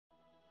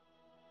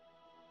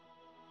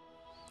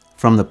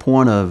From the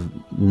point of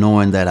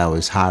knowing that I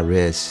was high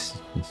risk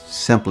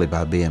simply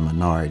by being a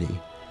minority,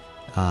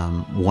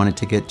 wanted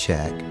to get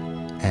checked,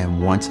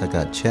 and once I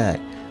got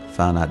checked,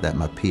 found out that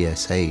my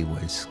PSA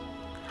was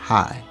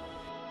high.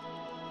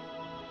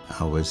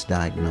 I was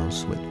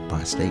diagnosed with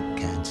prostate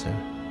cancer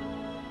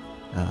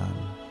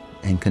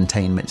in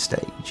containment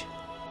stage.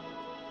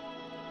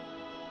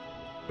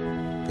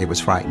 It was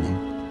frightening.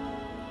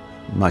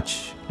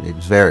 It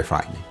was very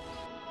frightening.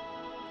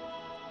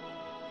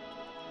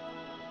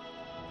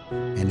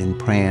 And in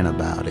praying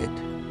about it,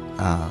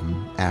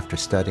 after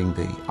studying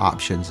the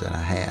options that I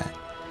had,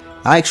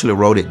 I actually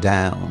wrote it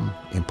down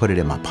and put it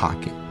in my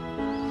pocket.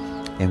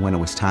 And when it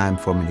was time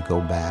for me to go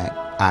back,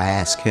 I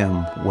asked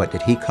him what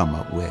did he come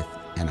up with,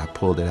 and I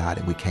pulled it out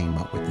and we came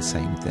up with the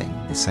same thing,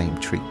 the same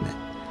treatment.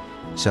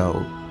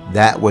 So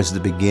that was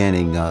the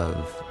beginning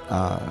of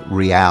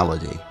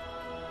reality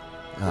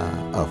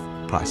of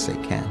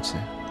prostate cancer.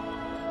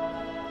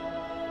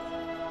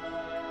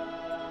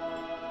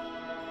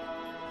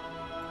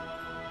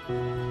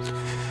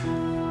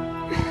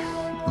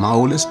 My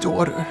oldest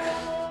daughter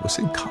was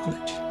in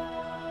college,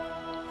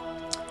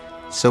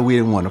 so we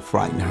didn't want to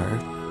frighten her.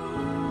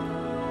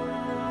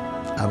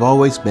 I've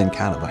always been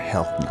kind of a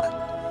health nut.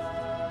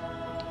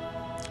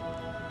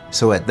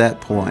 So at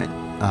that point,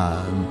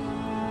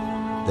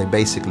 they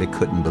basically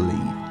couldn't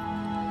believe.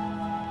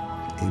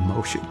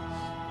 Emotion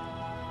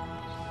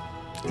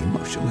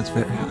was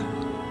very high.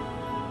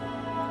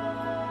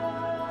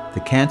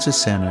 The Cancer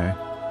Center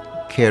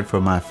cared for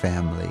my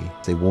family.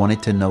 They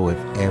wanted to know if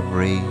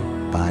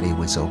everybody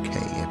was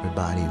okay,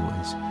 everybody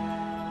was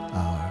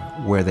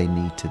where they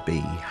need to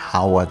be,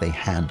 how are they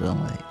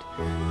handling it.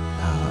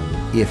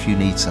 If you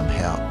need some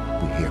help,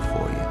 we're here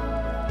for you.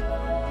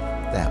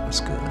 That was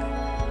good.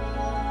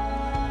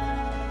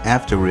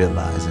 After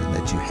realizing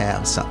that you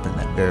have something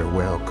that very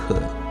well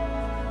could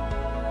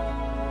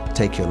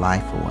take your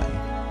life away,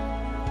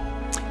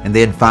 and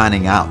then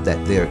finding out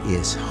that there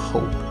is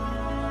hope,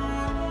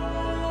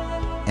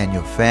 and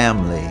your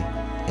family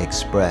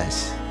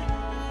express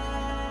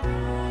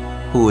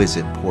who is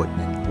important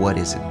and what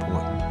is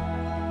important,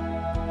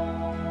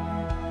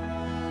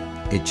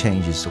 it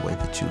changes the way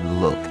that you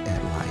look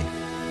at life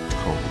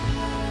totally.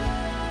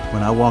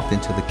 When I walked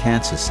into the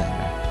Cancer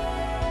Center,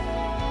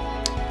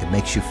 it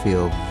makes you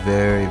feel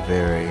very,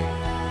 very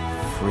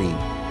free,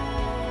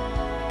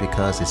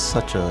 because it's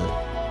such a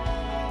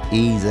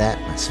ease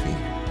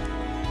atmosphere,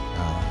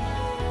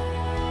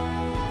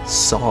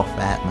 soft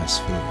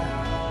atmosphere.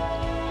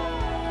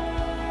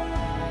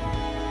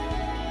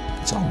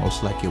 It's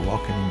almost like you're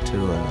walking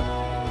into a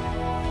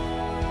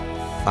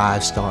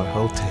five-star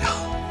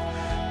hotel,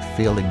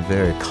 feeling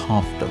very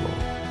comfortable.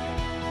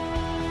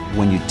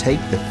 When you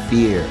take the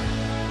fear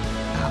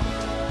out,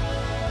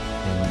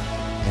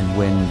 and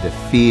when the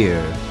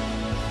fear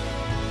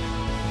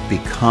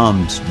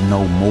becomes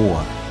no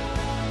more,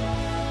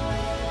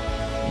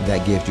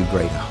 that gives you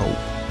greater hope.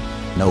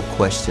 No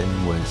question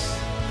was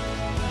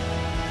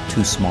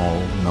too small,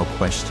 no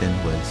question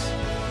was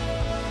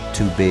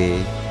too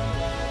big.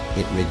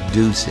 It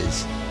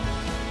reduces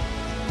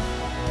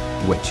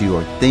what you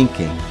are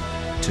thinking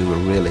to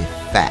really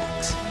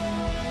facts.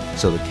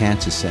 So the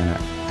Cancer Center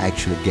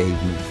actually gave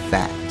me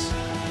facts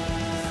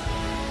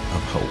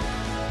of hope.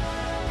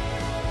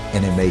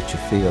 And it made you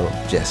feel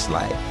just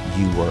like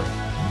you were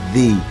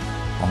the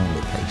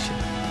only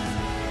patient.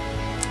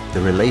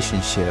 The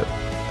relationship,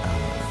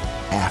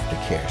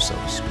 aftercare, so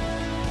to speak,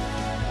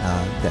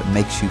 that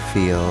makes you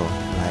feel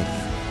like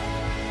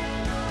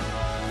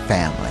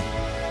family.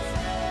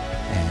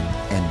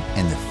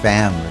 And the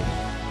family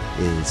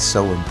is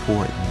so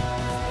important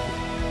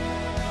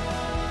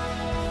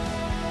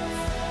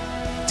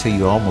till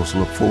you almost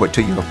look forward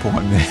to your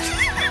appointment.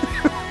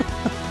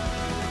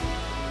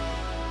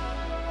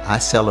 I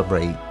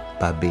celebrate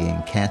by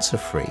being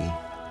cancer-free,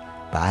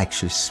 by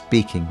actually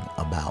speaking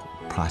about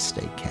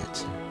prostate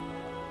cancer.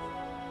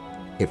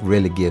 It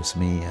really gives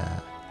me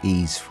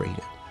ease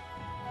freedom.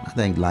 I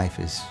think life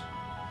is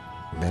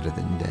better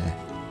than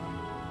death.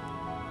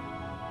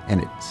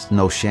 And it's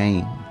no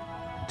shame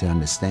to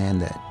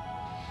understand that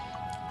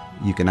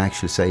you can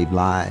actually save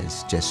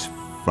lives just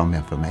from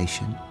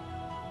information.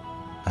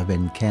 I've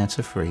been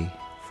cancer-free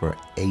for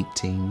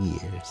 18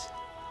 years,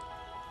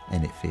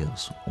 and it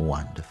feels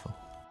wonderful.